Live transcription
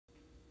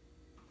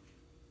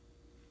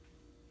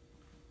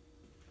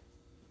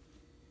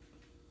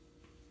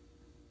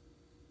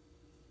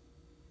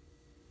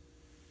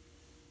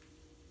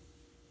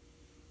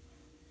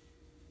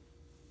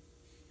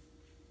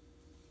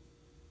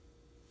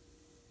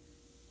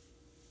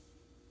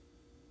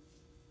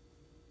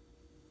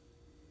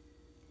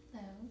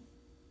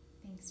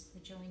Thanks for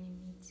joining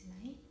me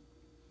tonight.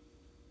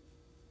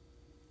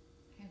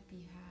 Hope you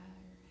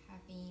are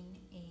having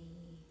a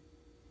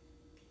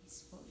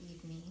peaceful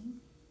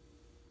evening.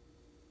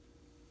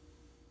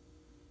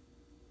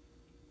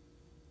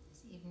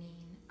 This evening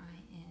I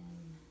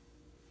am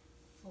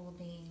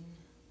folding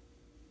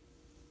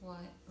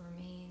what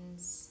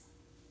remains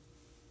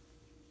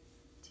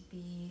to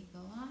be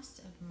the last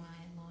of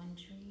my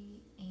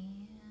laundry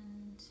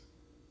and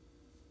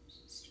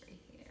just right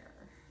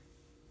here.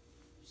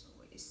 There's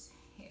always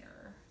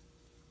hair.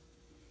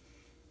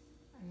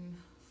 I'm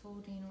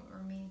folding what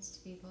remains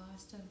to be the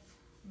last of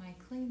my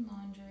clean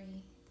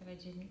laundry that I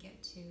didn't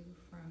get to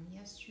from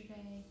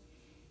yesterday,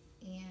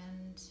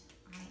 and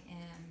I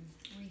am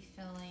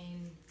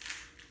refilling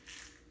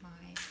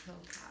my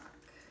pill pack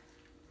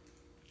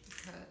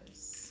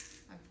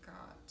because I've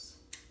got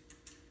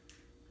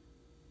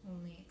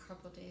only a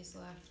couple days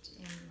left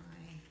in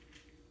my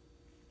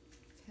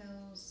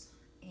pills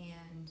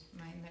and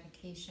my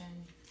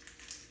medication,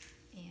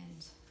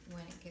 and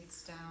when it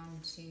gets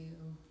down to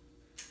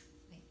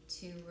like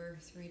 2 or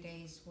 3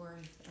 days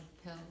worth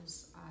of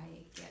pills,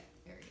 I get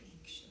very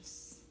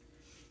anxious.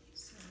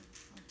 So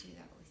I'll do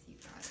that with you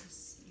guys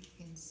so you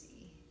can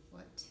see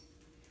what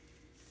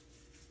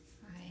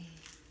I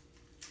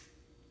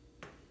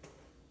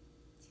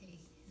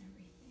take and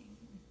everything.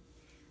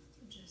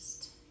 We'll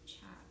just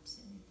chat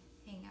and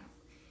hang out.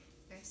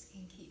 You guys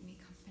can keep me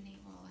company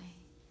while I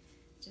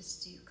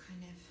just do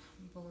kind of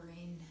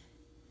boring,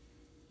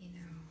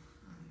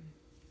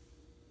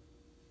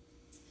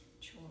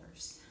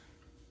 chores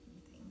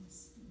and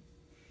things, and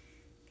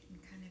can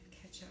kind of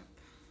catch up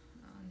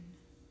on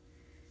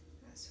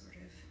that sort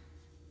of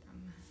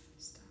dumb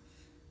stuff.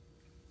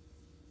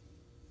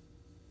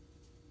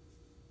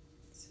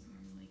 It's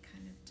normally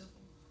kind of dull.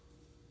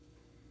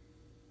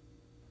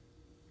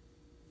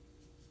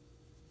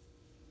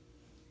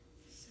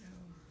 So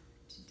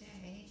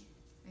today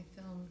I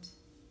filmed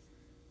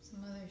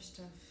some other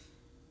stuff.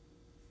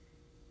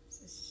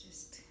 This is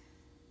just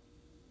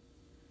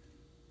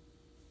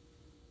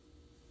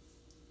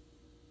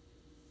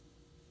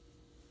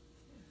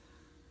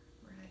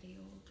ratty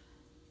old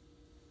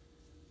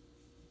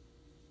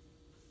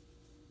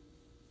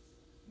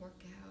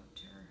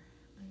workout or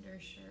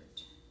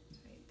undershirt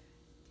type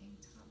tank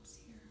tops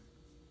here.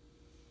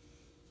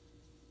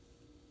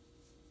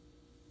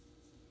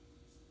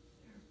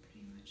 They're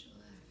pretty much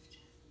left.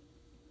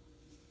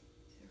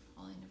 They're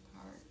falling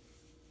apart.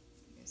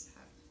 You guys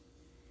have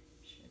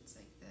shirts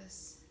like this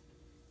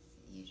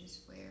that you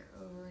just wear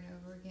over and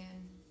over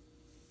again.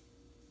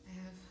 I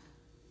have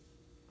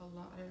a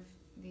lot of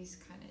these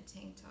kind of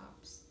tank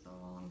tops, the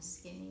long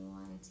skinny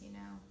ones,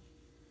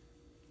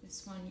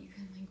 This one you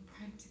can like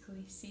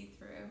practically see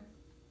through.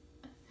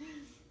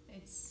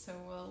 It's so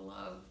well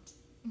loved.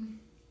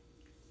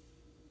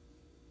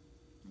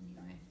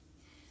 Anyway,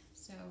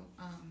 so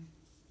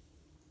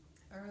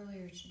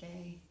earlier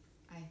today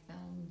I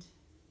filmed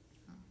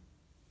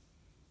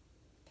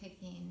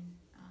picking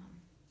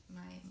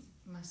my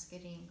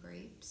muscadine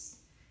grapes,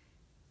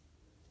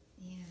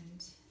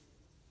 and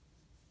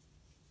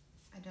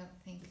I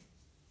don't think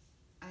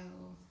I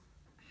will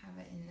have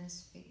it in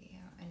this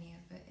video. Any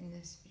of it in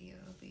this video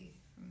will be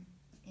from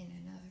in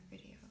another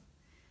video.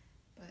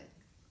 But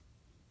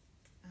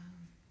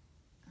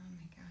oh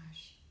my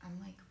gosh, I'm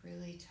like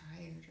really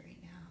tired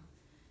right now.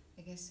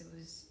 I guess it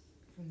was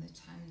from the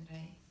time that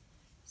I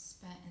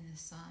spent in the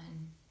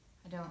sun.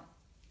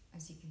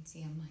 As you can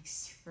see, I'm like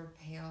super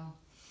pale.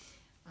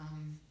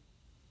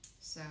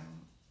 So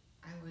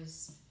I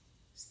was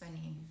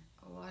spending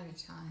a lot of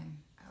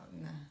time out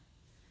in the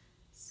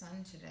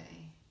sun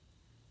today.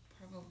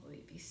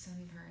 Probably be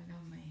sunburned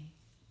on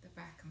the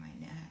back of my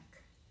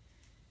neck.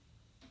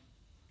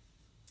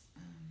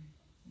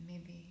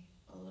 Maybe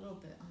a little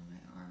bit on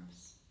my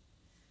arms.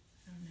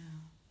 I don't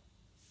know.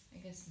 I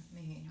guess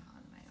maybe not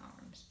on my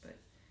arms, but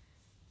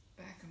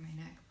back of my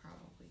neck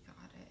probably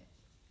got it,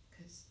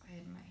 because I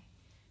didn't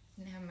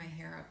have my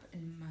hair up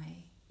in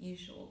my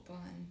usual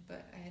bun,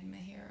 but I had my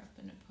hair up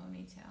in a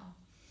ponytail,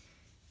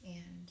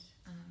 and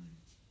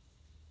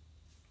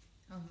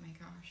oh my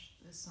gosh,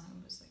 the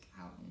sun was like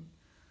out in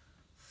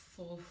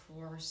full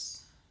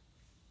force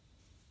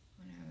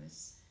when I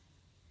was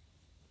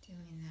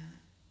doing that.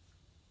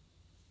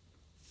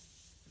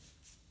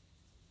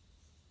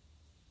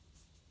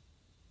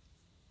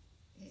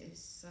 It is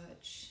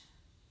such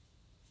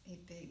a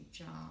big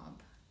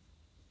job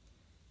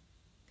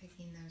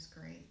picking those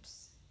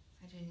grapes.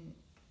 I didn't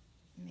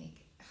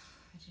make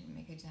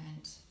a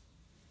dent.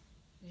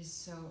 It is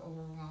so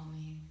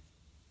overwhelming.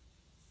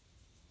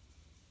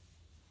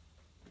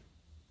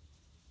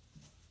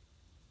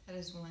 That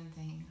is one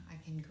thing I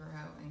can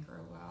grow and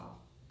grow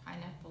well.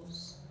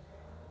 Pineapples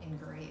and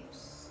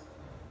grapes.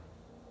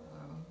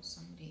 Whoa,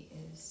 somebody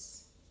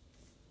is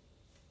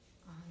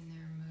on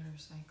their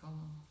motorcycle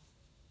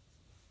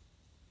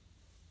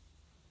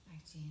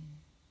acting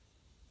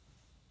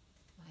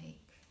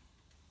like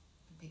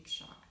a big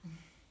shot.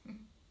 Hope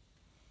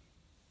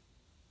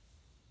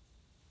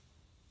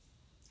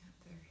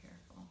they're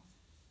careful.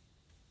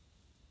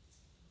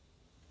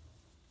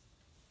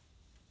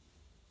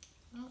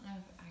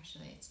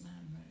 actually, it's not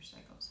a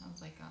motorcycle. It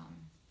sounds like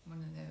one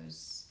of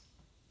those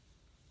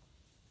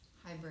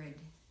hybrid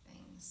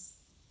things.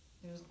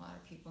 There's a lot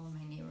of people in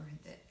my neighborhood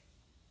that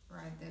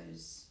ride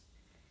those.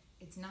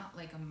 It's not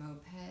like a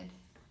moped,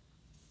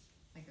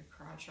 like a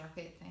crotch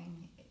rocket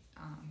thing.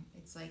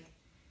 It's like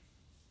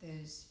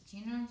those, do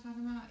you know what I'm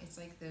talking about? It's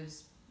like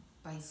those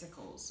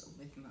bicycles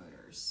with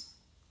motors.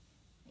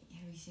 Like,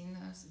 have you seen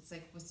those? It's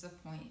like, what's the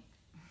point?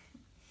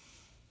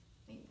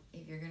 Like,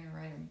 if you're gonna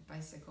ride a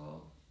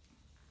bicycle,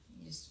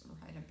 you just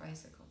ride a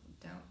bicycle.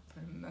 Don't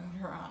put a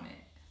motor on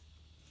it.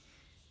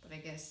 But I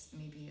guess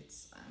maybe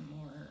it's a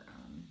more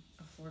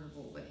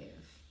affordable way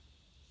of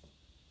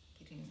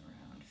getting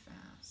around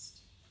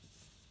fast.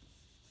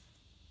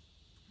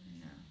 I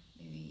don't know.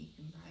 Maybe you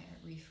can buy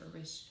a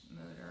refurbished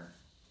motor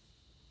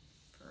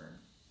for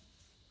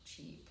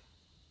cheap.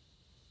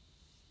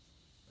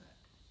 But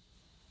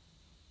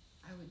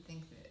I would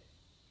think that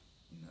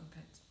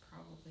mopeds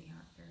probably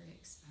aren't very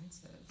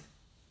expensive.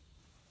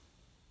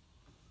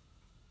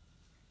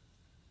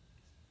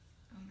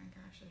 Oh my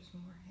gosh, there's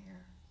more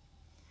hair.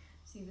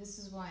 See, this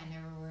is why I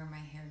never wear my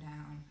hair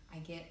down.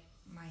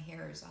 My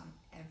hair is on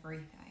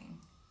everything.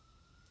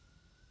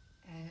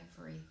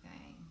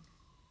 Everything.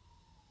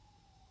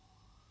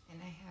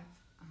 And I have,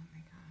 oh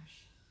my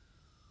gosh.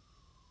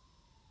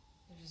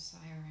 There's a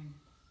siren.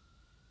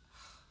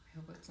 I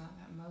hope it's not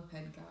that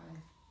moped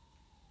guy.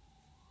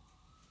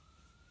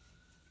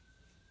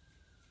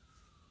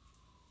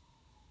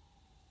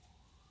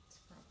 It's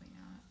probably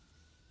not.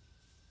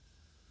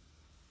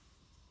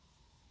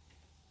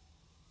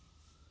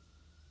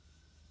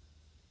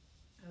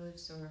 I live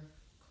sort of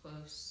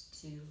close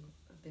to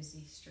a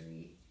busy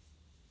street.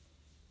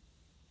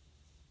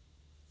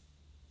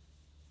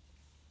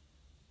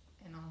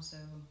 And also,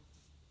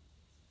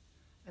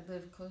 I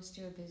live close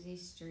to a busy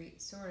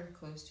street, sort of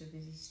close to a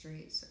busy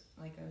street, so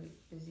like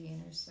a busy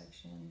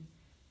intersection.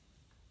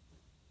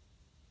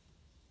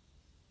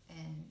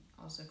 And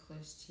also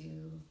close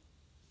to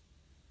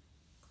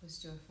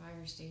a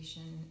fire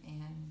station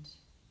and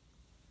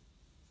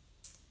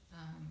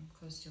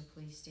close to a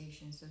police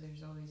station, so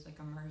there's always like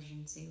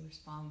emergency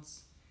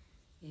response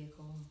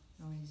vehicle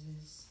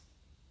noises.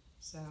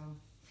 So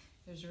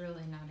there's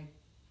really not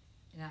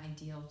an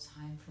ideal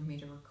time for me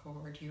to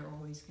record. You're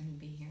always going to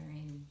be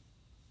hearing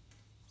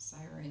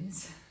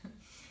sirens.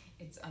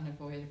 It's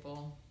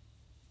unavoidable.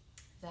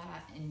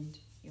 That, and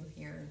you'll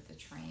hear the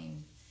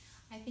train.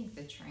 I think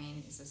the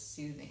train is a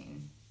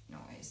soothing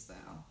noise,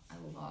 though. I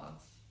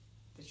love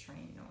the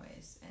train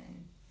noise,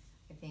 and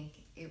I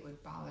think it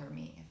would bother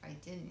me if I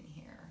didn't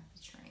hear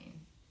the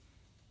train.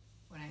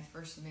 When I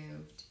first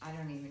moved, I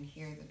don't even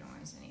hear the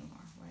noise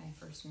anymore. When I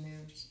first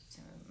moved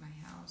to my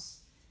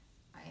house,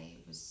 I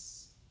was,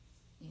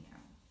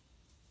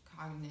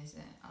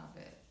 cognizant of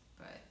it,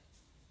 but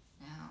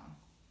now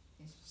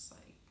it's just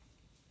like,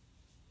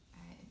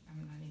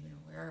 I'm not even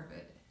aware of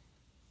it.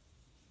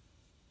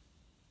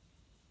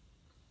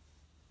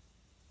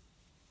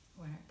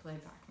 When I play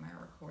back my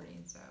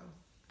recordings, though,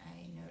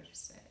 I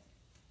notice it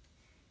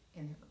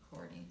in the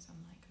recordings.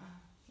 I'm like,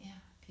 oh, yeah,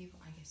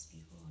 I guess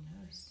people will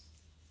notice.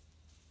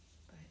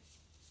 But,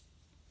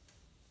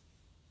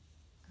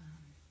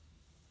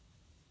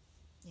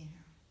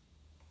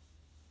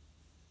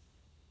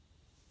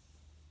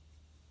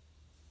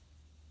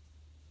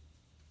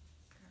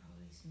 got all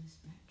these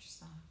mismatched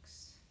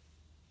socks.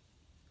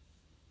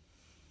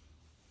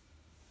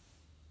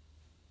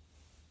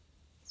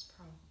 It's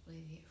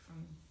probably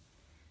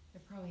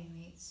they're probably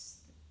mates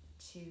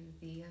to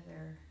the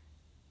other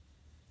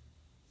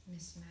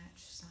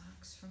mismatched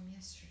socks from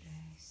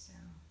yesterday, so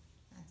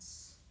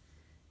that's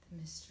the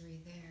mystery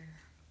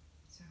there.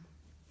 So,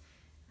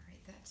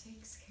 alright, that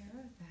takes care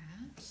of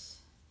that.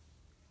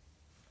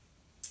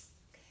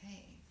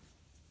 Okay,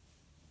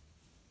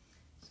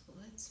 so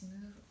let's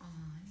move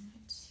on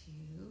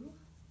to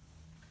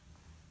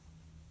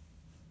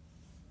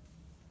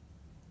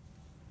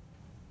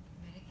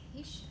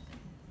medication.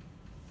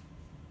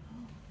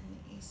 Oh, and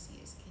the AC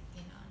is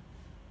kicking on.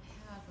 I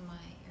have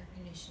my air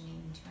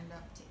conditioning turned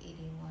up to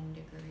 81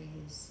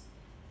 degrees,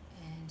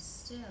 and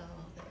still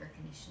the air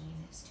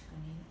conditioning is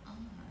turning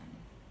on.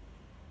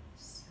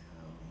 So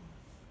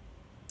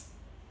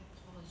I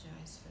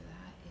apologize for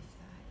that if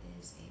that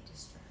is a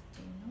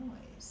distracting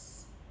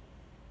noise.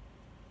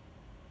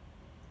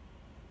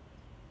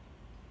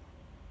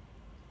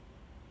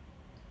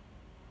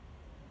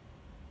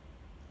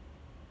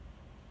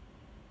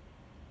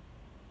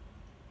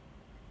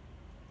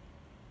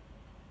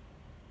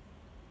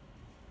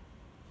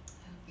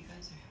 I hope you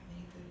guys are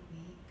having a good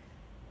week.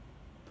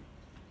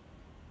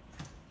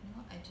 You know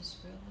what, I just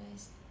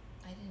realized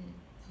I didn't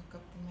hook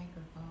up the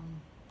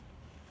microphone.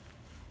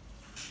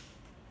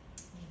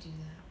 Let me do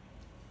that.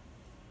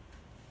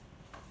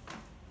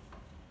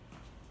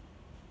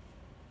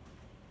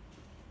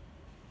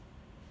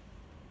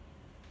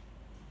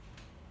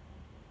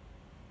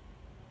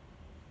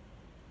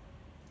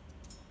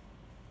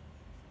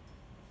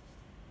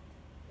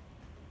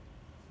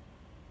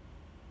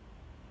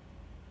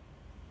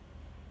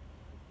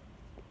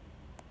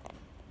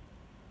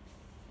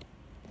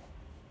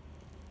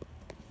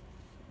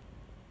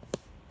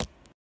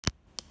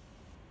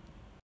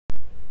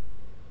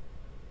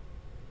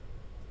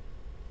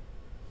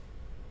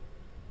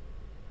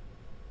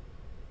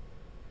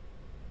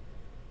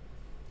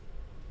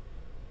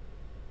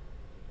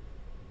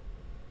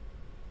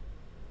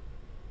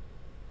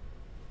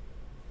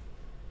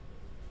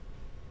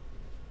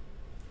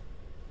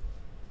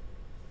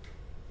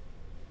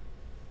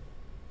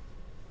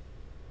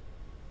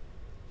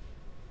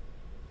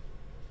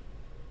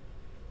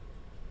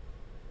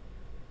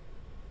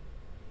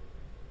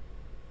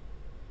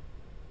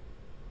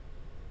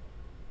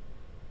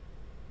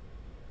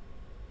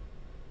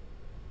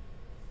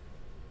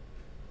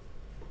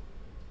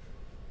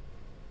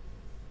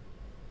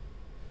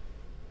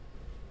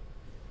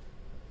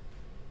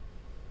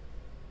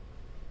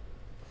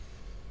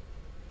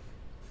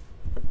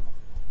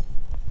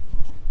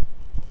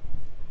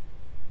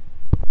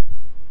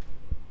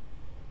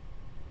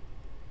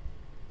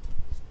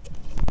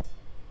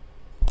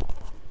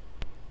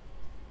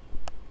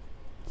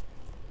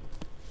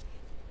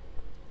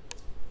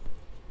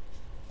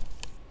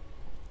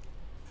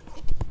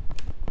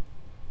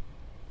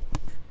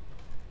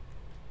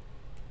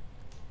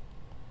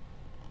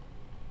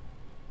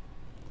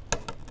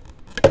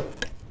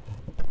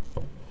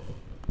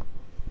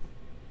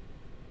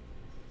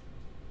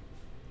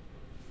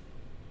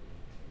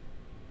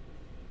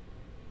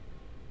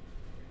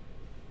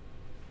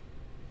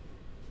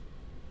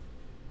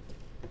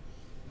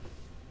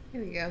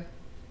 Here we go.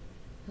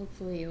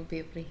 Hopefully you'll be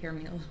able to hear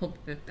me a little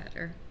bit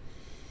better.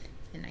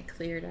 And I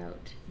cleared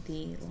out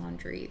the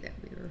laundry that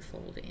we were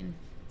folding.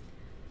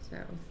 So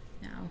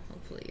now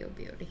hopefully you'll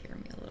be able to hear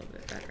me a little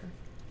bit better.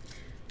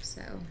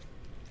 So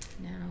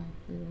now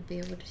we will be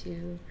able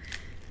to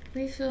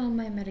refill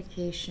my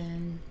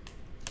medication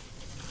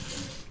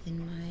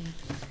in my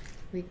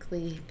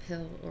weekly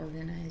pill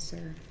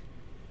organizer.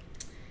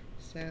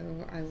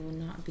 So I will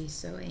not be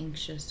so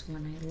anxious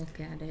when I look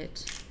at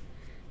it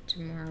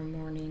tomorrow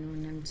morning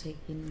when I'm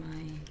taking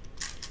my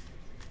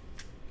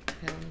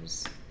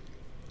pills.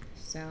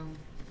 So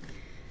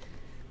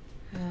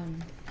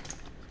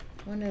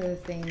one of the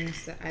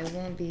things that I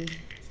won't be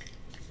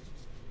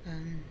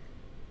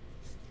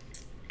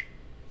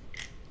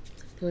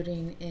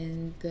putting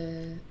in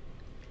the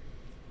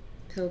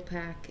pill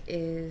pack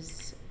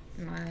is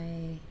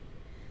my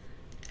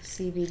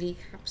CBD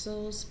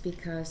capsules,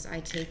 because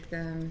I take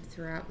them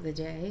throughout the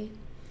day,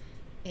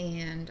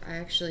 and I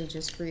actually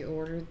just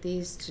reordered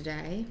these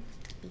today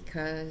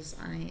because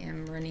I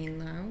am running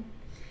low,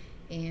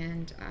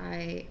 and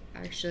I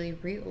actually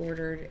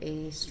reordered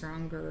a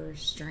stronger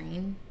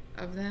strain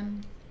of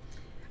them.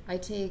 I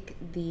take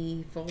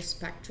the full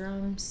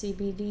spectrum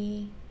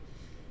CBD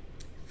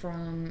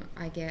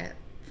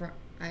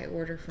I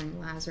order from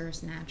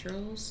Lazarus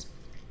Naturals,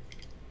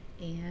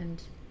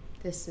 and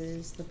this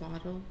is the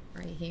bottle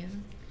right here.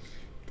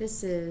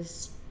 This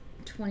is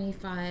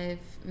 25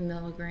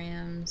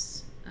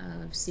 milligrams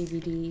of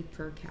CBD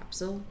per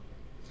capsule.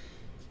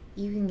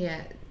 You can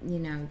get,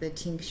 the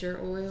tincture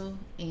oil,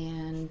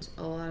 and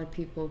a lot of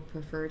people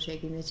prefer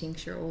taking the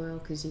tincture oil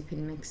because you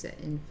can mix it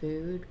in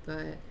food,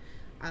 but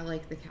I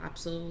like the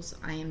capsules.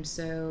 I am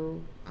so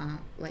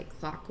like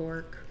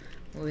clockwork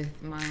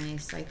with my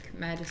psych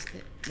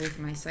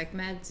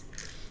meds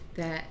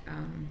that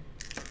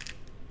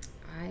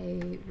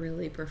I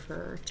really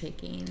prefer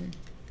taking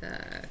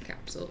the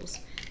capsules.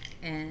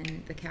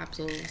 And the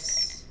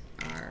capsules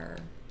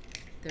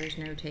there's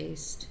no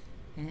taste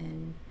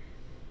and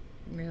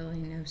really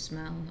no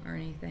smell or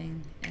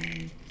anything.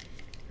 And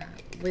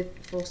with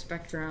full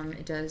spectrum,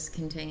 it does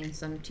contain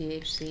some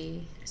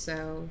THC,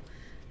 so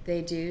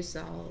they do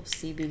sell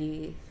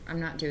CBD. I'm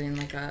not doing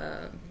like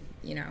I'm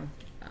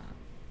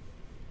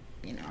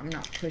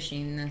not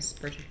pushing this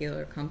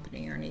particular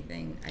company or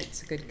anything.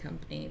 It's a good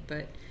company,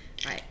 but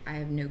I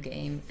have no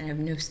game. I have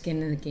no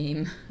skin in the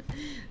game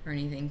or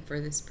anything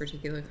for this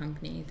particular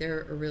company.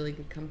 They're a really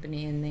good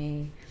company, and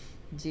they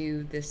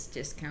do this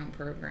discount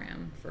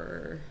program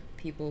for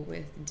people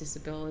with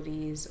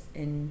disabilities,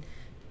 and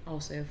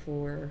also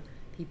for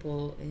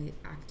people in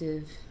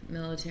active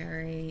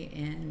military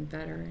and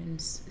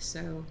veterans.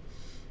 So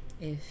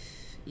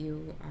if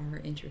you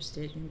are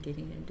interested in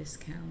getting a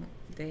discount,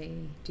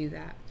 they do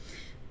that.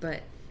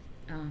 But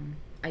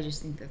I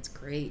just think that's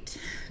great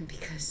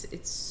because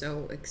it's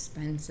so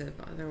expensive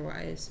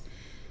otherwise.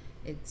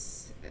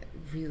 It's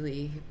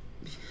really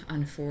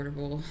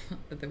unaffordable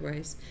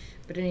otherwise.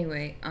 But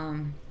anyway,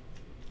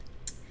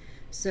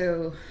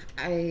 so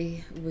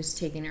I was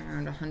taking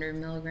around 100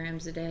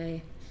 milligrams a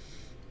day,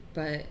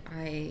 but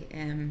I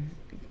am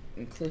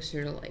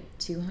closer to like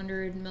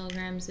 200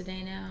 milligrams a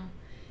day now.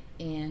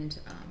 And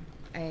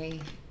I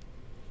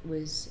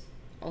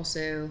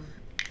also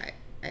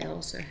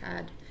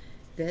had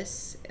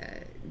this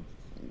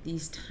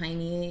this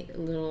tiny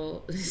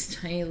little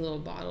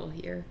bottle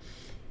here.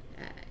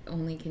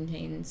 Only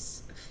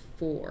contains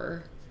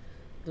 4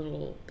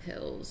 little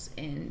pills,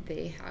 and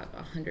they have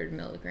 100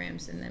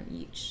 milligrams in them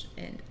each,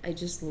 and I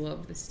just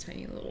love this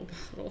tiny little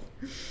bottle.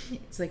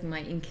 It's like my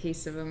in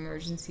case of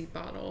emergency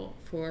bottle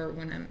for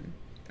when I'm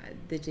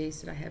the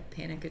days that I have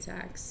panic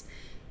attacks,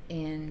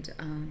 and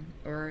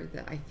or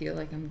that I feel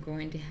like I'm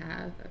going to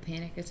have a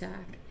panic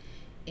attack.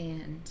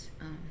 And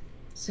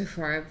so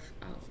far I've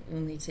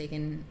only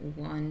taken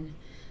one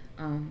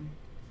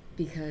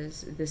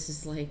because this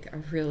is like a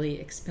really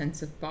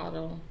expensive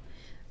bottle,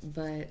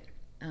 but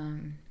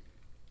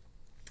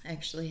I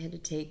actually had to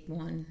take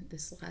one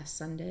this last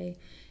Sunday,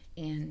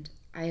 and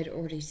I had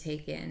already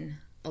taken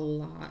a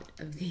lot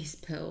of these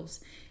pills,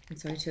 and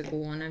so I took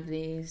one of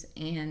these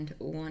and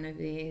one of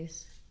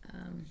these,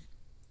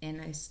 and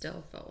I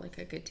still felt like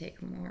I could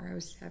take more. I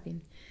was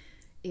having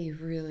a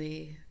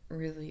really,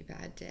 really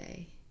bad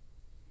day.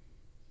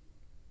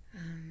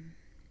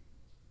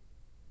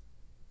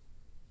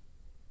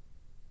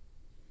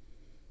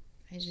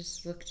 I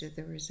just looked at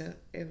the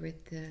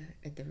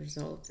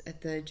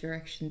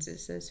directions. It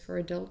says for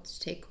adults,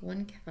 take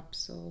 1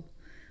 capsule.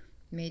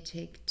 May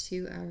take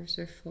 2 hours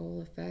for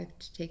full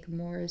effect. Take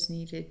more as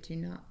needed. Do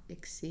not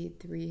exceed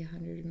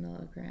 300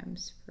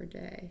 milligrams per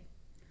day.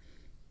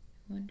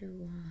 I wonder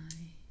why.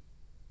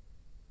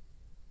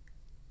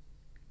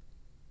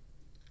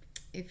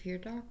 If your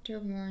doctor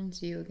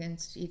warns you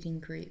against eating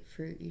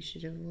grapefruit, you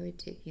should avoid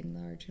taking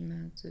large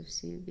amounts of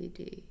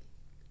CBD.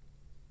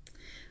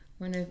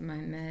 One of my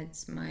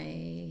meds,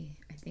 I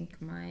think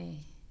my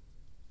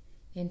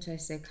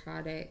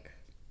antipsychotic,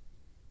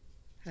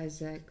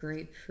 has a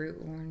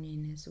grapefruit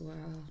warning as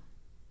well.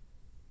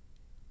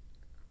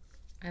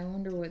 I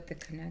wonder what the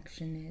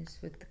connection is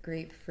with the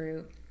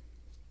grapefruit.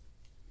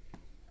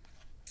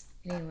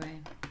 Anyway,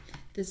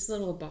 this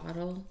little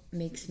bottle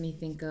makes me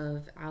think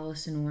of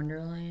Alice in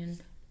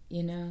Wonderland,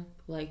 you know,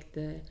 like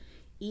the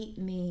eat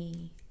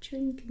me,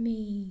 drink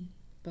me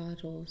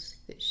bottles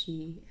that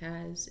she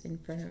has in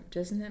front of.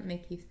 Doesn't that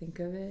make you think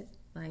of it?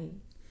 Like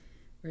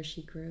where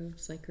she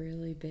grows like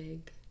really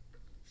big.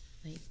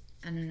 Like,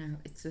 I don't know,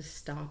 it's a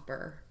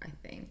stopper, I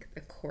think,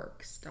 the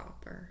cork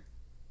stopper.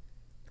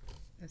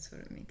 That's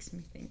what it makes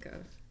me think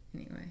of.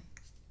 Anyway,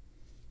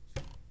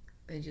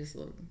 I just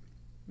love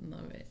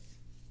it.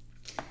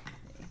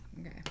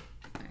 Okay,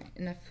 all right,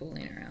 enough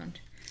fooling around.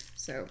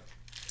 So,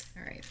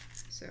 all right,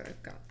 so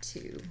I've got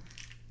two.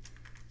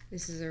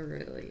 This is a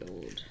really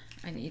old,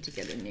 I need to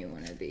get a new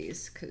one of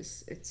these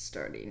because it's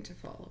starting to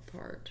fall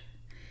apart.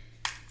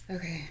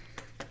 Okay,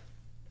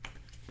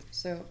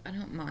 so I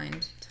don't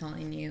mind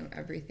telling you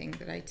everything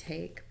that I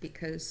take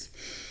because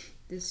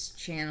this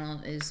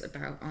channel is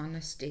about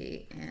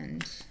honesty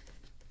and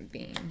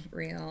being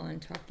real and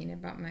talking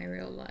about my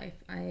real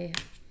life. I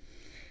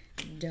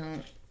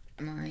don't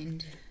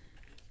mind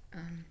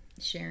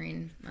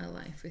sharing my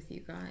life with you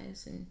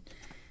guys, and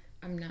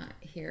I'm not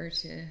here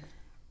to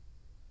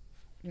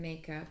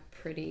make a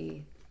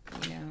pretty,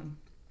 you know,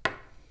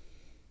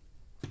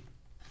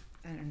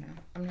 I don't know,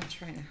 I'm not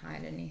trying to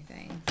hide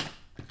anything.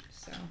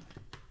 So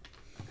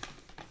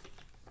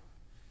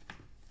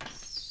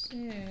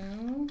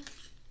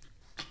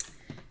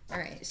all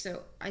right,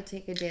 so I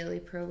take a daily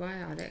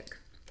probiotic.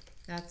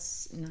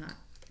 That's not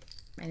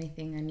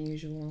anything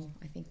unusual.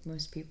 I think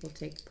most people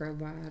take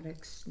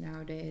probiotics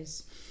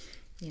nowadays.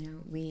 You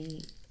know,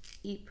 we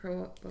eat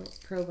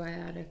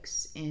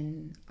probiotics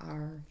in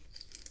our,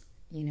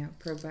 you know,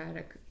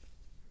 probiotic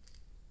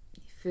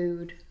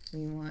food.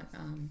 We want,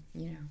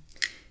 you know,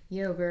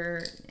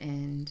 yogurt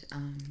and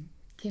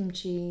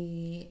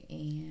kimchi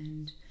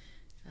and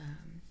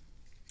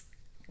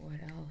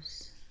what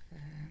else?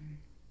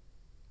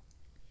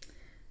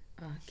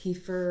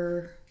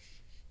 Kefir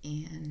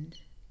and,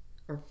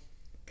 or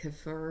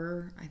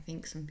kefir, I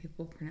think some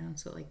people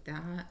pronounce it like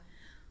that.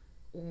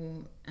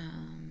 Or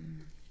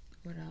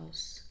what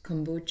else?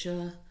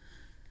 Kombucha,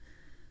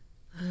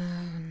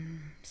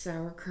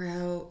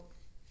 sauerkraut.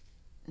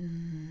 I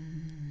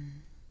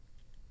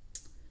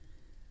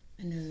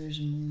know there's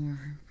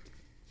more.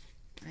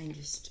 I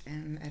just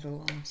am at a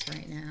loss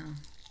right now.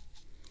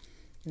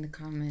 In the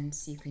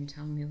comments, you can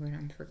tell me what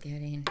I'm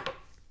forgetting.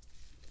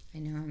 I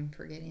know I'm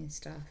forgetting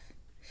stuff.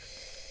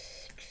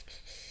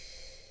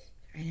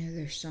 I know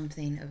there's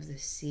something of the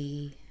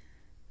sea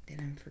that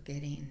I'm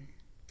forgetting.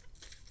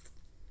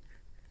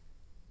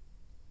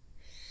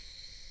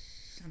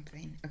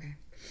 Something. Okay.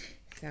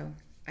 So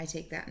I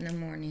take that in the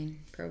morning,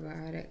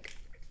 probiotic.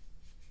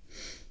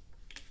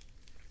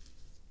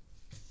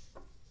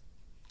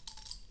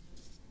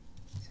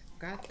 So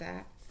got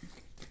that.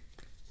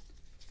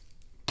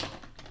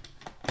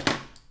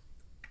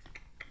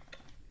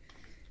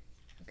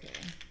 Okay.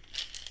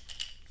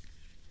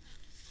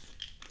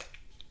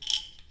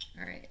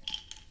 All right.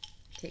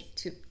 Take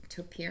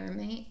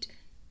topiramate,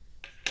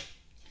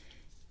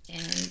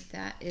 and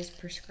that is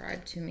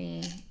prescribed to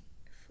me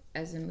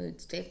as a mood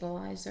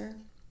stabilizer.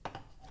 I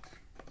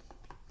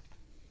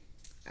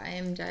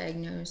am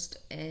diagnosed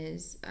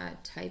as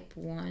type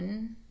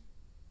 1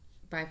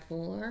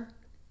 bipolar.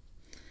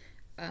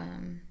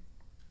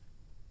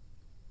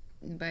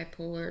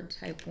 Bipolar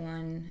type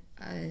 1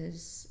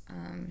 is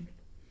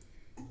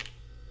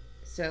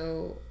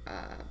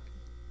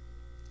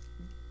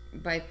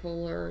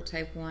bipolar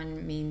type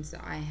 1 means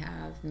that I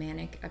have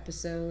manic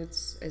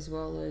episodes as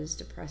well as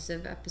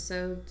depressive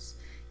episodes,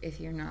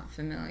 if you're not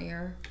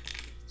familiar.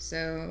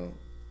 So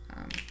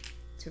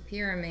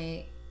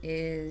topiramate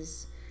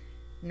is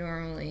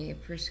normally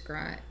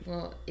prescribed,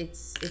 well,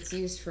 it's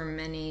used for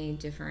many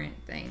different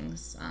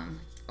things.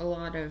 A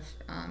lot of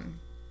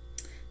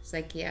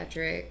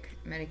psychiatric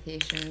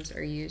medications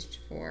are used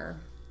for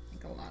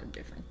like a lot of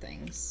different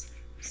things.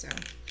 So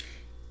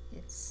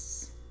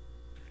it's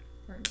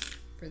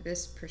for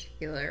this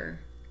particular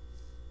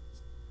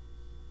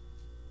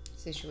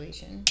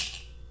situation,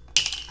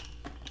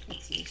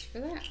 it's used for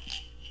that.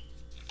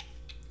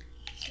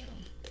 So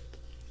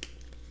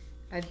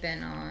I've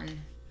been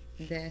on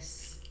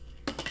this,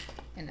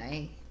 and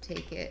I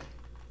take it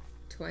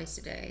twice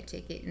a day. I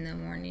take it in the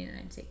morning and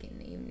I take it in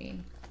the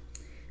evening.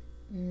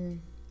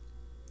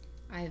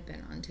 I've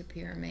been on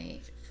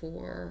topiramate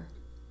for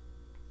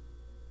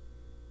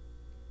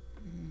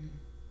I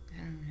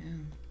don't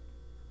know,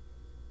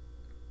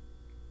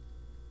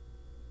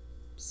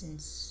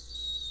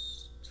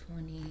 since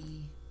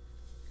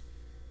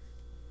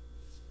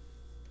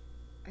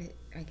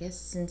I guess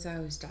since I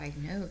was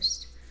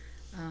diagnosed,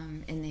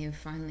 and they have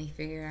finally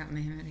figured out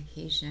my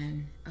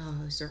medication. Oh,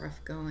 it was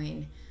rough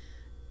going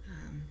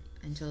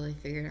until they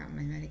figured out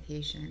my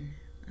medication.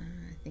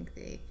 I think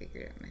they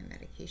figured out my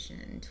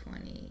medication in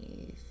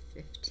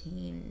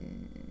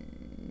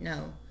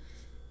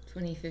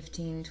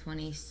 2015,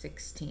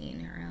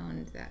 2016,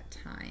 around that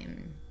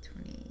time.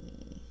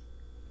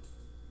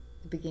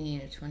 the beginning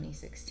of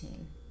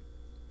 2016.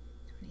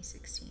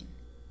 2016.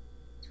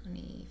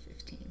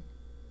 2015.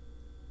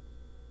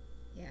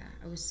 Yeah,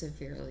 I was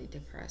severely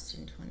depressed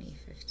in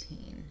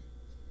 2015.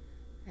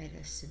 I had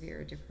a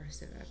severe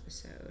depressive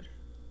episode.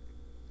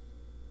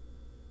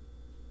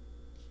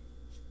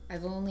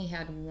 I've only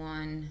had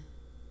one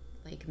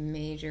like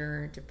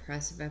major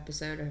depressive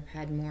episode. I've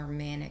had more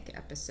manic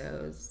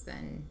episodes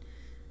than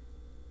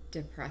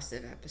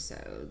depressive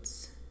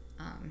episodes.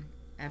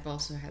 I've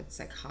also had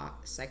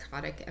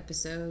psychotic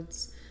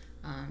episodes.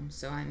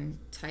 So I'm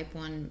type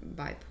 1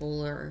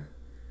 bipolar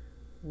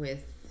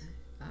with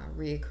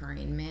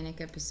reoccurring manic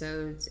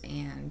episodes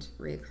and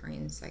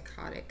reoccurring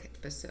psychotic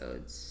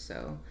episodes.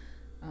 So,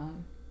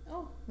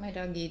 oh, my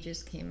doggy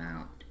just came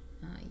out.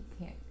 You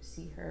can't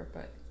see her,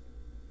 but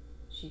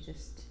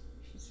she's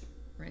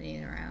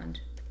running around.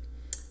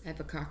 I have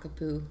a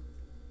cockapoo.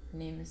 Her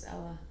name is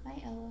Ella.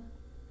 Hi, Ella.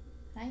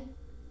 Hi.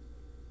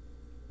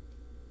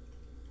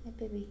 Hi,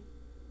 baby.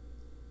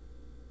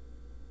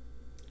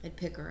 I'd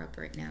pick her up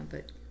right now,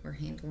 but we're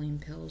handling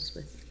pills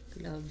with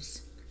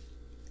gloves.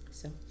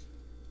 So,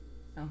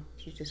 oh,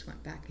 she just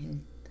went back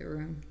in the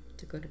room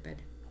to go to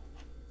bed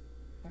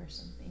or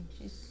something.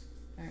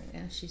 All right,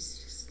 now she's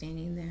just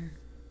standing there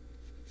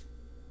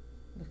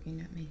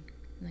looking at me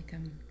like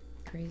I'm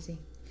crazy.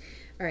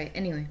 All right,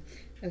 anyway.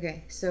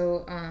 Okay,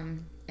 so,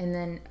 and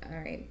then, all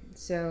right,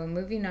 so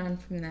moving on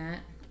from that,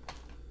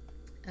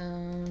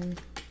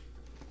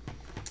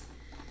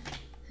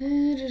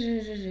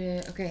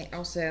 okay,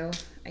 also,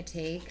 I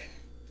take,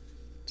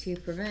 to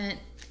prevent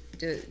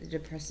the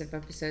depressive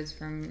episodes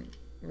from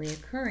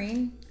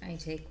reoccurring, I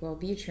take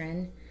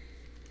Wellbutrin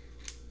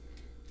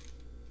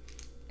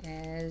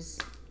as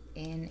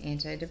an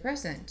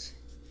antidepressant.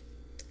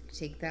 I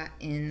take that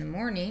in the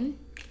morning.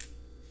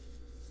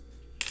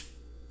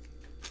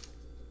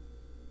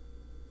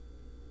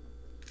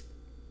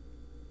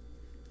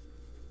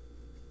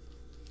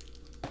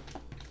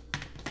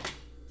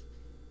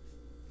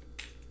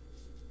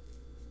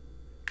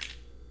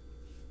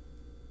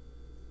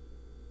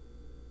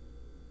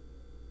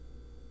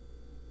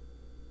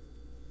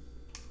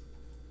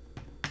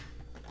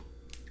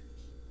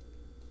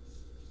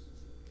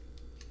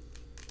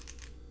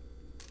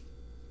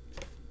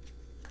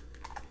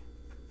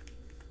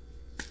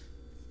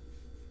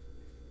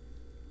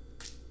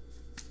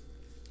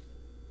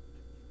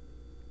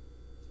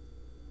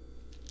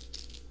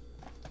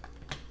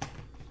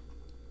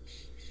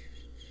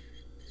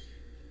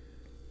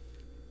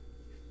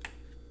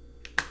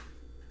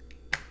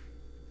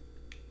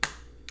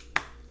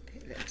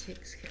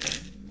 Takes care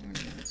of the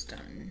morning. That's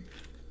done.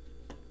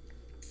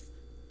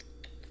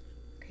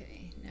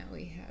 Okay, now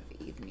we have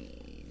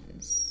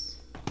evenings.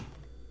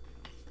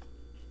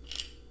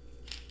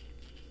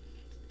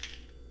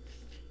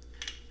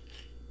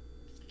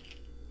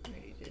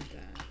 Already did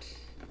that.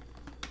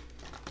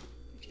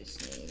 We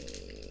just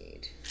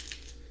need.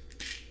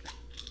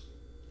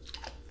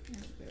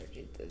 Oh, we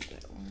already did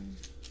that one.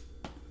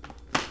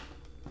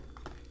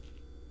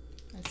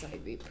 That's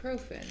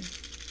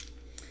ibuprofen.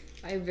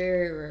 I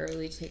very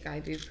rarely take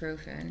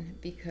ibuprofen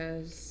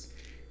because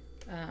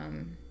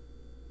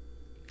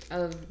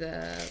of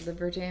the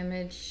liver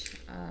damage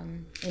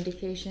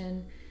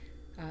indication.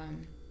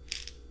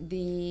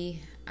 The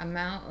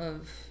amount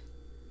of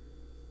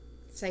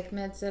psych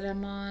meds that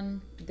I'm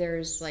on,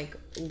 there's like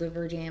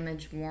liver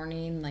damage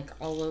warning like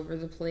all over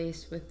the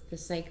place with the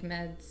psych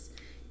meds,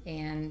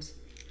 and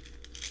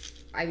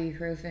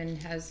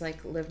ibuprofen has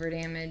like liver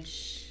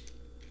damage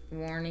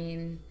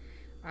warning.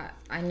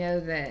 I know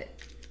that,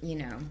 you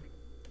know,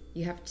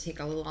 you have to take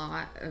a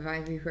lot of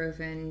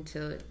ibuprofen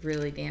to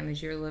really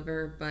damage your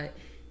liver, but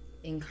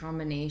in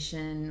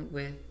combination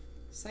with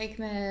psych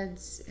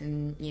meds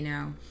and, you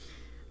know,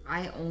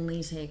 I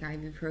only take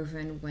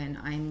ibuprofen when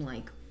I'm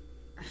like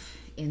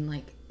in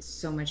like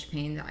so much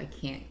pain that I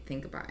can't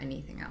think about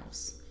anything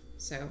else.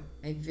 So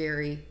I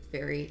very,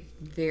 very,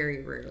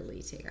 very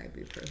rarely take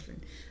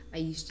ibuprofen. I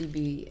used to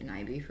be an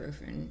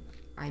ibuprofen.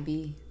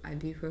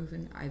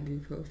 Ibuprofen. I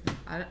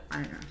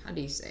don't know. How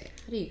do you say it?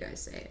 How do you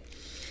guys say it?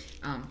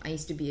 I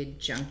used to be a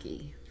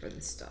junkie for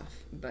this stuff,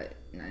 but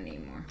not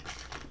anymore.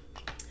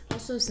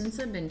 Also, since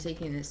I've been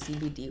taking the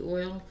CBD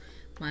oil,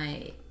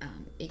 my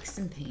aches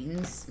and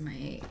pains,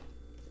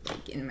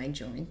 like in my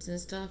joints and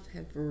stuff,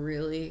 have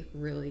really,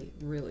 really,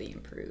 really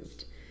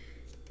improved.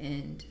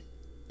 And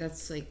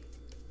that's like,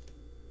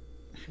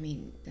 I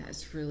mean,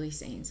 that's really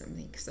saying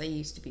something, because I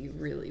used to be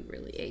really,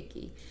 really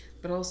achy.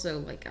 But also,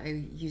 like,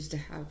 I used to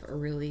have a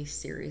really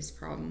serious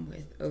problem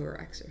with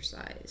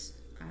overexercise.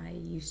 I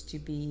used to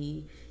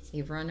be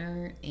a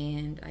runner,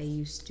 and I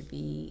used to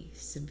be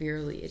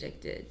severely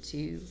addicted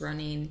to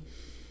running.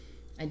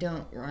 I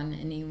don't run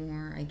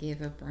anymore. I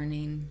gave up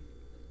running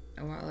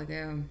a while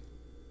ago.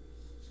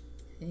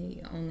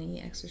 The only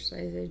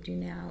exercise I do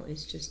now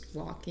is just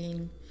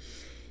walking,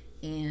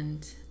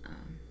 and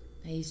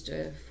I used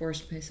to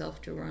force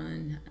myself to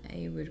run.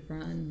 I would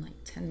run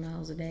like 10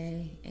 miles a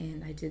day,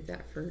 and I did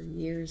that for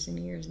years and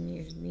years and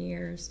years and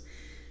years.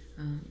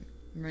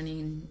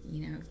 running,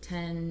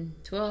 10,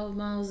 12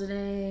 miles a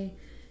day,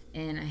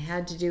 and I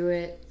had to do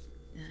it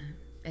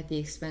at the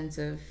expense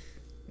of,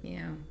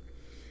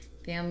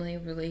 family,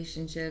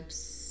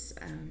 relationships,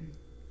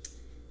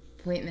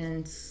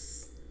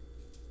 appointments,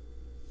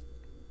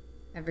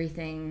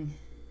 everything.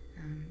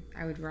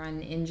 I would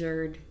run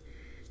injured.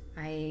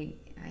 I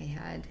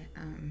had,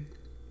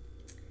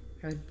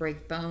 I would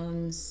break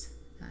bones.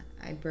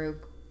 I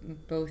broke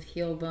both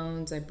heel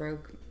bones. I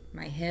broke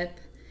my hip.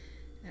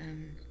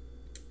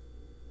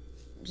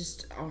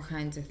 Just all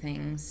kinds of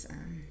things.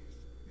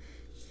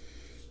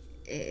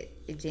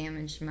 It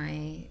damaged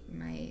my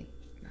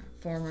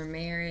former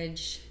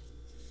marriage.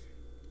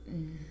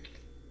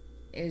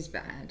 It was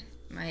bad.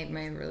 My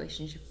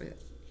relationship with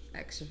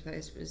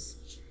exercise was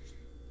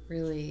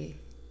really,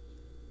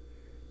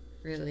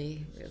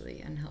 really,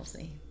 really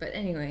unhealthy. But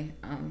anyway,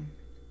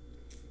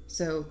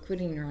 so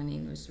quitting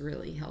running was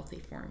really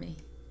healthy for me.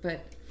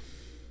 But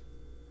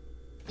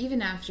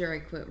even after I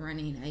quit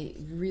running, I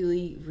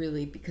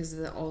really, because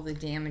of all the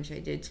damage I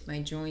did to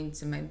my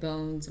joints and my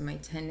bones and my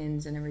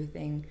tendons and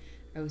everything,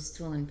 I was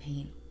still in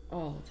pain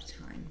all the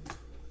time.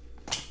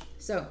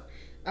 So,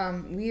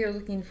 we are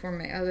looking for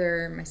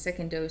my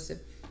second dose of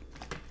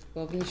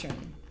Wellbutrin,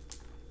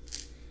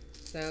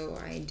 so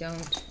I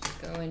don't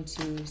go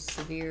into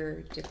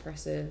severe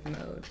depressive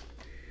mode.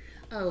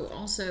 Oh,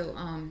 also,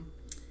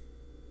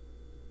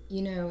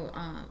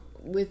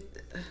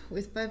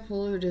 with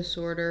bipolar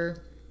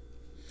disorder,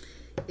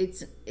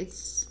 it's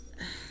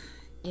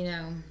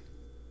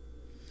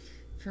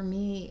for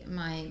me,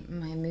 my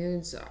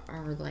moods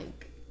are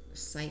like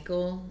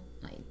cycle,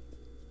 like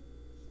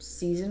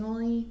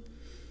seasonally,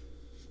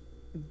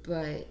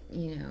 but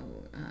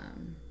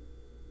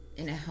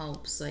and it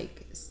helps,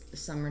 like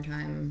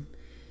summertime,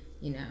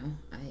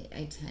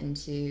 I tend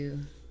to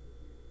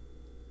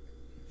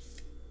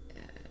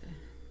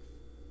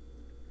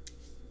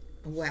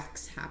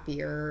wax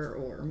happier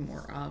or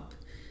more up,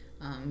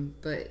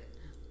 but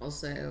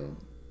also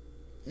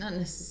not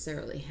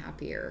necessarily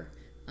happier.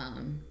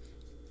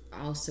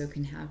 Also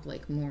can have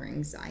like more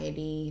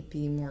anxiety,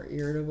 be more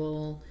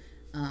irritable,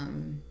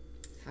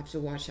 have to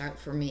watch out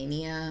for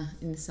mania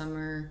in the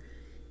summer,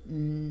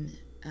 and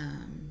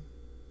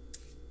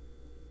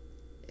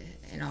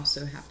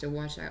also have to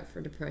watch out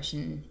for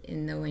depression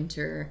in the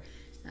winter.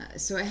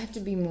 So I have to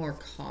be more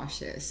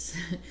cautious.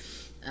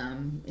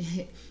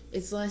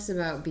 It's less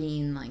about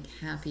being like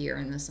happier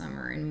in the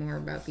summer and more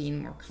about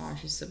being more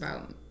cautious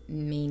about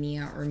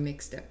mania or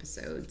mixed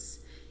episodes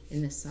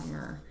in the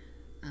summer.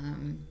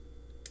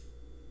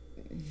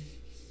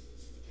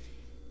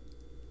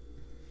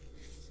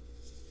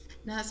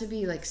 Not to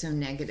be like so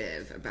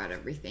negative about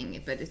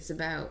everything, but it's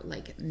about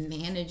like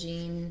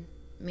managing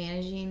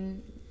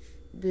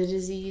the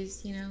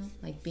disease,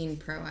 like being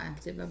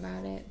proactive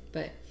about it.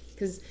 But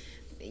because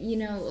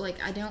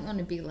like I don't want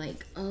to be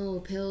like,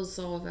 oh, pills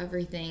solve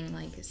everything,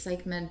 like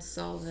psych meds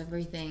solve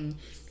everything,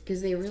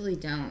 because they really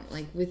don't.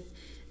 Like with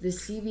the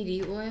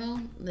CBD oil,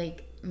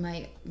 like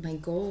my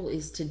goal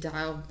is to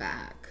dial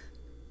back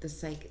the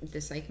psych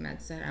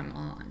meds that I'm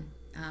on.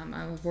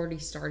 I've already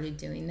started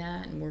doing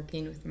that and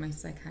working with my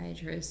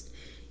psychiatrist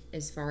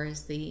as far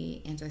as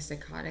the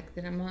antipsychotic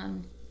that I'm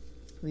on.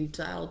 We've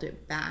dialed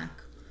it back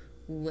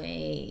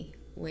way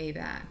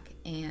back,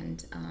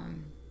 and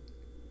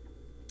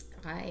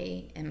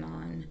I am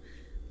on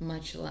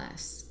much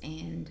less,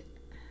 and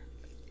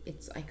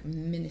it's like a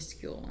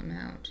minuscule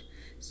amount.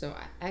 So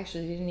I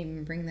actually didn't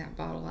even bring that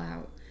bottle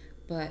out,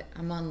 but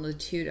I'm on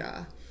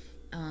Latuda,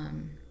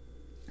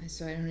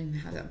 so I don't even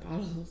have that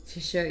bottle to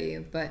show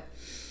you, but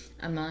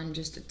I'm on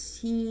just a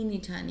teeny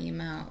tiny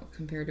amount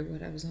compared to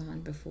what I was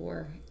on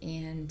before,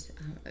 and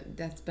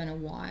that's been a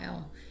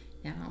while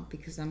now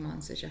because I'm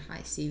on such a high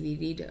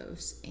CBD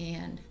dose,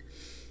 and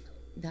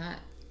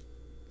that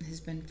has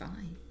been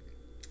fine.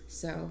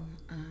 So,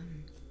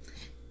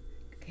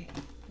 okay,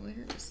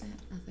 where is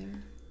that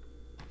other?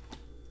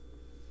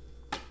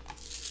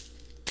 Let's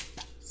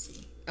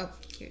see. Oh,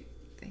 here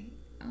they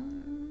are.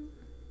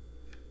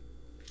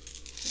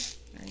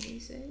 Are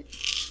these it?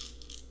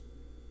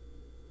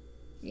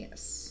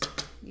 Yes,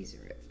 these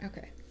are it.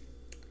 Okay.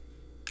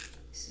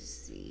 This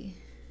is the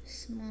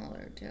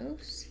smaller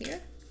dose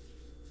here.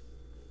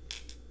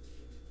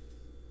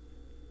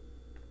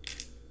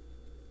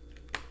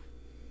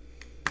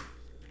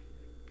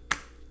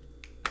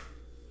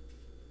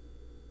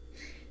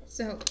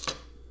 So,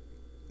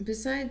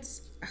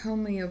 besides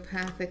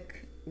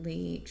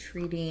homeopathically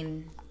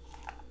treating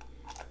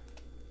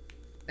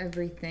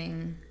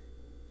everything,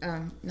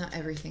 not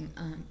everything,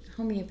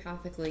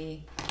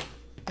 homeopathically,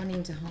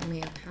 wanting to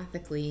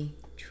homeopathically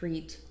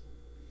treat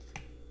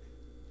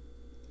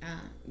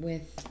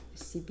with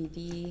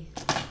CBD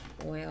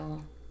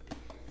oil,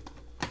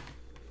 did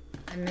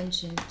I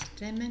mention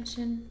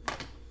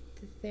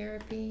the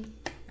therapy?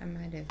 I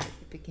might have at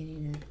the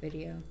beginning of the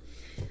video.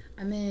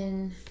 I'm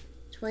in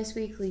twice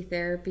weekly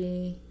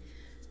therapy.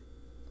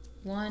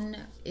 One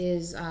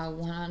is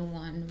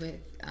one-on-one with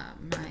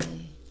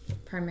my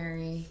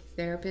primary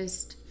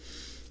therapist,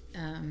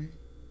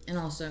 and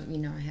also, you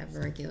know, I have a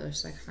regular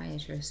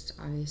psychiatrist,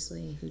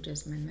 obviously, who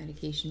does my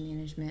medication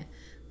management.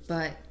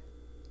 But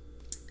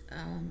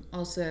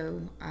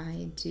also,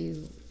 I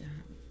do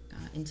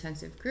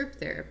intensive group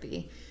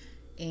therapy,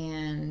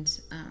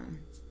 and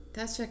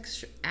that's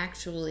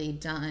actually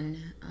done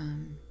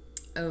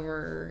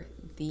over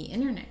the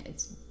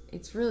internet.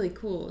 It's really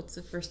cool. It's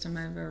the first time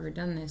I've ever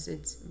done this.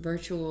 It's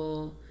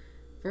virtual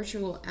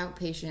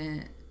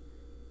outpatient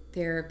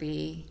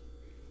therapy,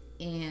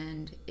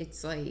 and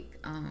it's like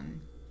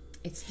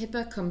it's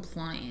HIPAA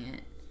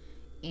compliant,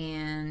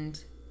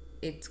 and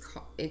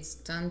it's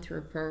done through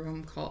a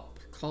program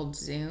called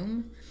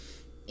Zoom,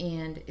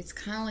 and it's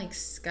kind of like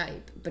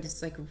Skype, but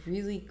it's like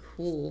really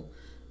cool.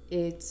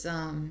 It's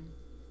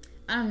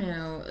I don't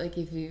know, like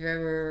if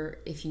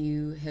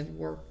you have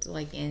worked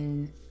like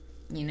in,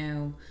 you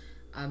know,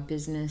 a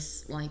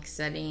business like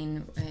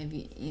setting,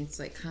 it's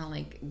like kind of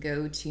like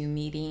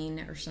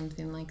GoToMeeting or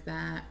something like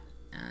that,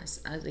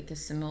 like a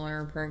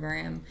similar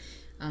program,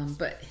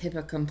 but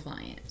HIPAA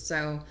compliant.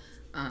 So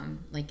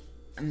like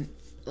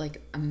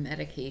a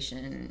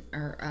medication,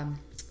 or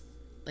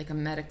like a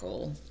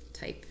medical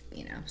type,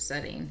 you know,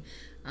 setting,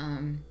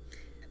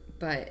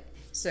 but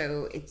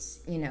so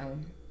it's, you know,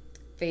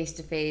 face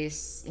to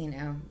face, you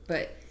know,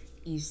 but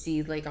you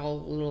see like all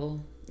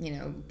little, you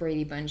know,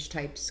 Brady Bunch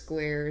type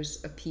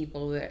squares of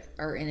people that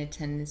are in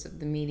attendance of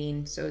the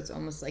meeting. So it's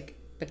almost like,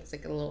 but it's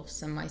like a little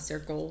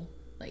semicircle,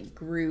 like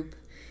group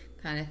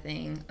kind of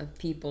thing of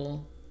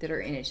people that are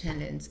in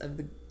attendance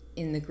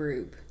in the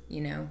group,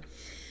 you know.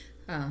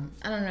 I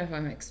don't know if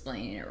I'm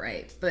explaining it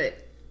right,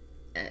 but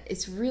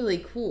it's really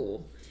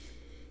cool.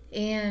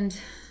 And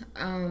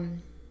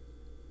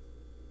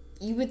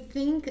you would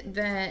think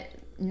that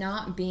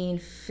not being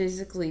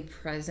physically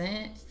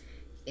present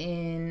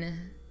in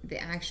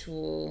the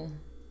actual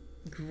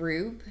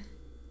group,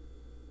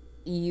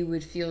 you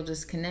would feel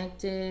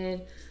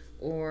disconnected,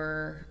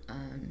 or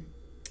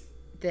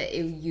that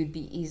you'd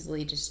be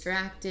easily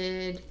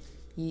distracted,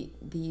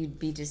 you'd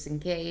be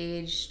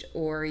disengaged,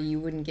 or you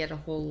wouldn't get a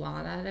whole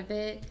lot out of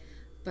it.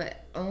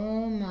 But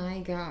oh my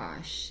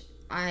gosh,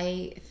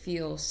 I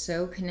feel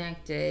so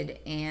connected,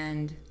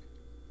 and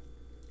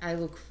I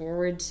look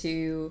forward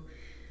to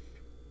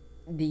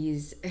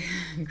these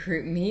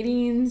group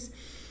meetings,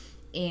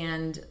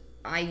 and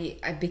I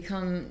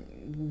become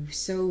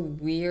so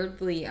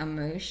weirdly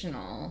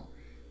emotional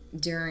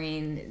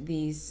during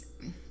these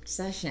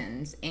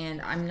sessions,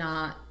 and I'm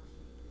not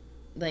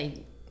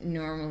like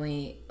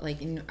normally,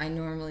 like I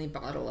normally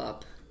bottle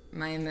up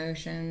my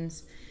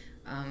emotions.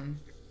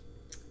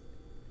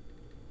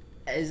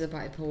 As a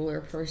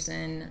bipolar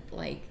person,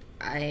 like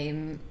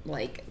I'm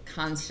like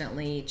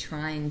constantly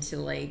trying to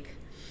like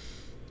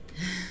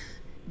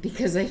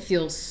because I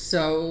feel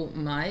so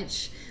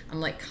much,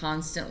 I'm like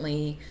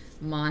constantly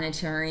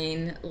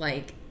monitoring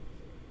like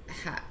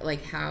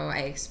how I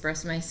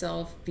express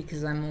myself,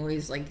 because I'm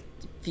always like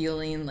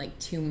feeling like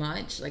too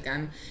much, like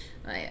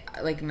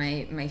like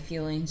my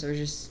feelings are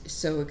just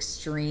so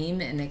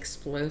extreme and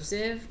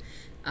explosive.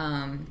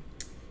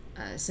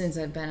 Since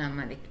I've been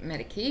on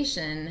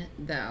medication,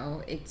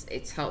 though,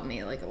 it's helped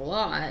me like a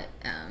lot,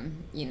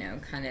 you know,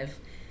 kind of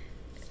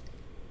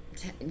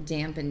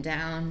dampen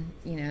down,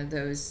 you know,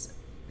 those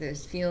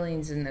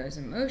feelings and those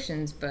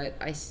emotions. But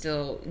I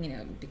still, you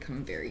know,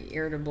 become very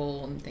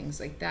irritable and things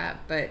like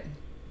that. But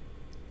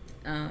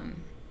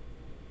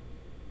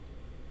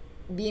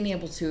being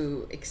able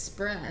to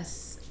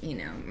express, you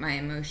know, my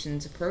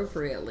emotions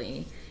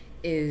appropriately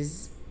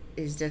is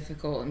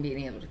difficult, and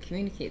being able to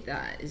communicate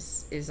that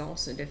is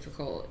also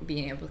difficult.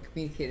 Being able to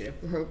communicate it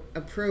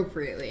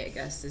appropriately, I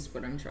guess, is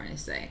what I'm trying to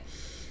say.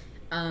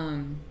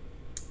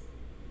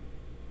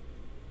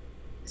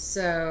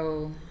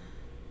 So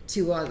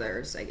to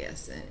others, I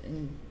guess,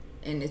 and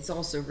it's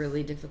also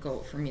really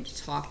difficult for me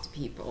to talk to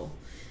people.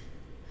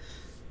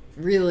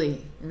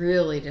 Really,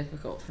 really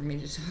difficult for me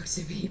to talk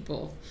to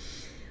people.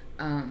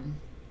 I'm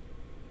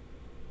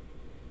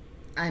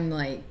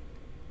like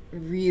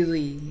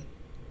really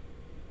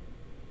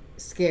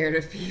scared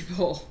of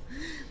people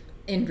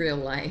in real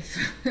life.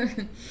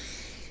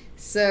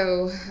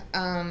 So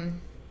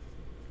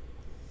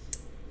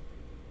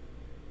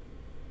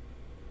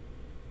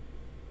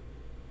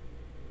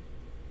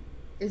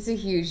it's a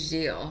huge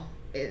deal.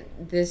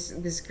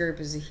 This group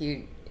is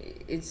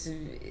it's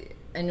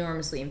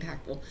enormously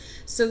impactful.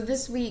 So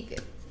this week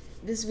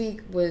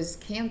was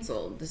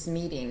canceled, this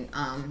meeting,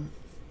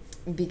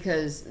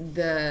 because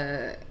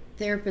the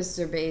therapists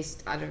are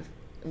based out of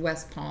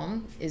West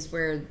Palm, is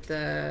where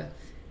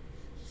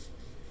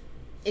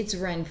it's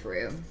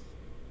Renfrew.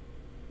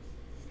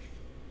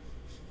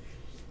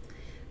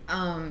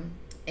 And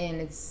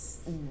it's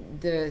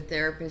the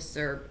therapists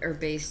are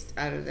based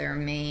out of their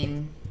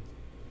main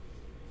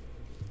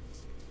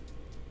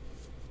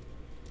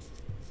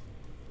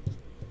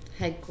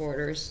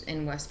headquarters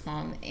in West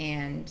Palm,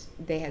 and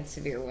they had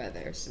severe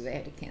weather, so they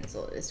had to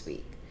cancel it this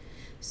week.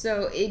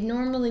 So it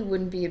normally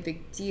wouldn't be a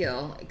big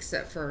deal,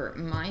 except for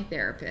my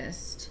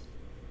therapist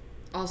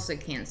also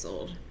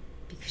canceled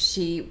because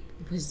she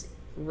was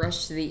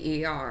rushed to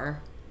the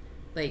ER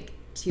like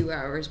 2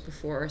 hours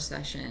before a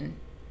session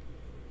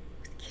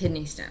with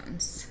kidney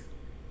stones.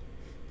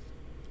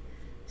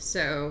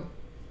 So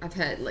I've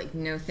had like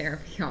no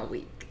therapy all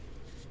week.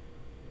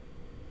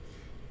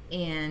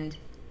 And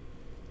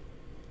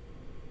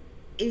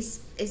it's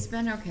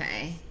been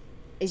okay.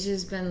 It's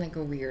just been like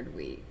a weird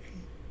week.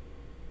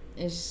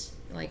 It's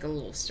like a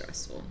little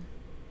stressful.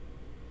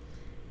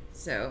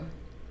 So,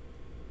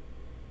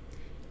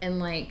 and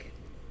like,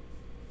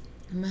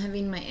 I'm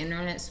having my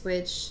internet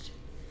switched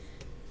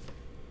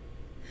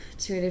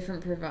to a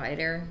different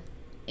provider,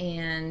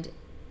 and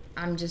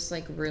I'm just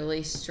like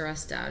really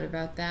stressed out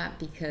about that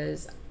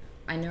because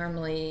I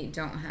normally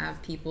don't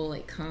have people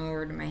like come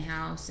over to my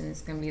house, and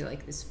it's gonna be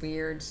like this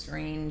weird,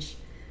 strange,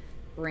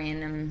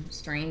 random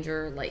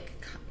stranger like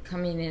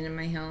coming into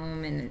my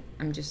home, and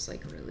I'm just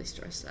like really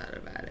stressed out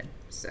about it.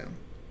 So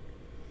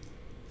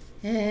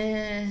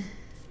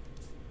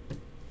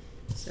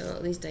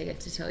at least I get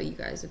to tell you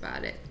guys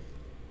about it.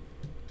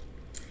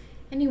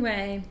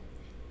 Anyway,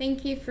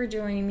 thank you for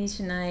joining me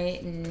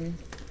tonight and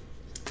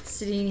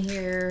sitting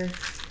here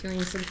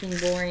doing something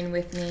boring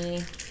with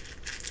me.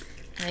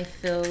 I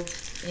filled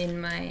in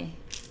my,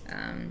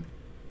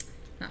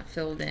 not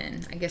filled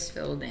in, I guess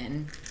filled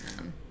in,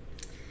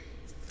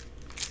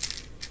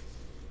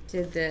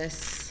 did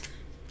this,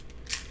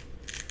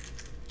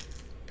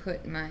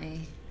 got my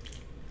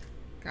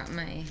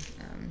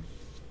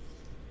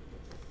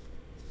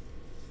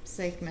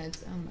psych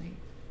meds. Oh, my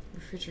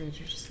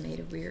refrigerator just made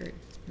a weird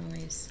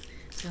noise.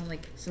 Sounded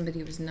like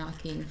somebody was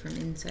knocking from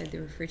inside the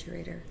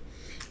refrigerator.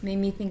 Made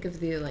me think of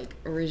the like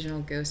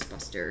original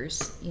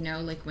Ghostbusters, you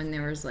know, like when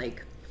there was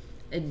like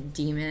a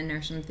demon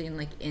or something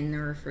like in the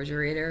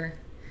refrigerator.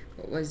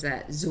 What was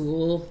that?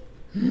 Zool.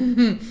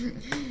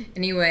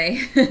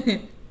 Anyway.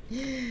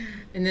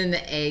 And then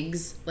the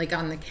eggs like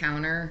on the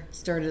counter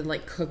started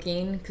like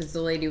cooking because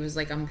the lady was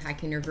like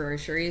unpacking her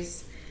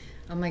groceries.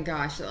 Oh my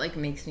gosh, that like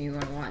makes me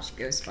want to watch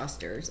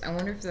Ghostbusters. I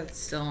wonder if that's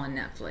still on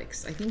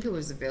Netflix. I think it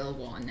was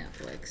available on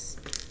Netflix.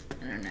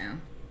 I don't know.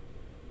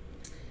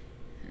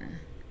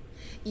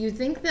 You'd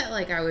think that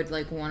like I would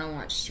like want to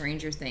watch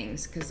Stranger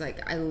Things because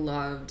like I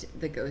loved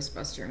the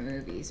Ghostbuster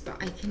movies,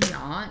 but I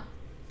cannot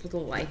for the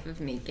life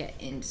of me get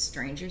into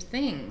Stranger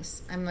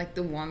Things. I'm like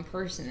the one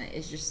person that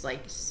is just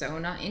like so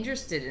not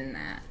interested in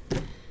that.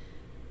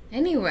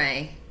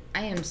 Anyway,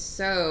 I am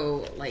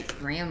so like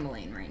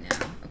rambling right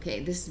now. Okay,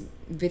 this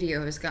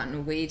video has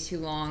gotten way too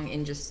long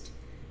and just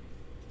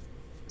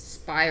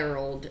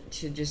spiraled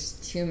to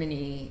just too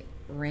many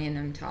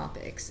random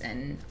topics,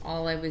 and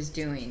all I was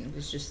doing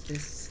was just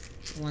this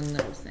one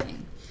little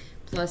thing.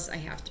 Plus I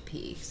have to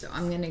pee, so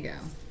I'm gonna go.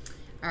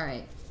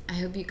 Alright, I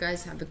hope you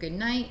guys have a good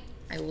night.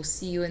 I will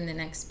see you in the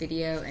next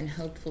video, and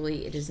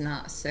hopefully it is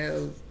not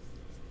so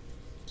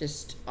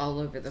just all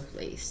over the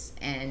place.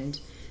 And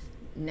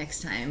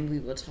next time we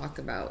will talk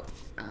about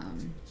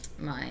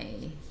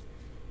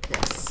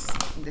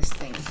this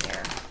thing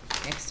here.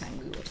 Next time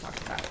we will talk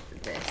about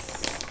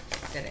this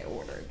that I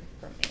ordered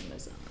from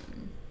Amazon.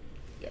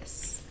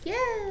 Yes.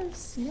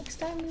 Yes. Next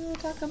time we will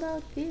talk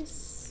about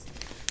this.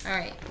 All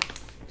right.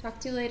 Talk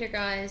to you later,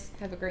 guys.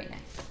 Have a great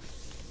night.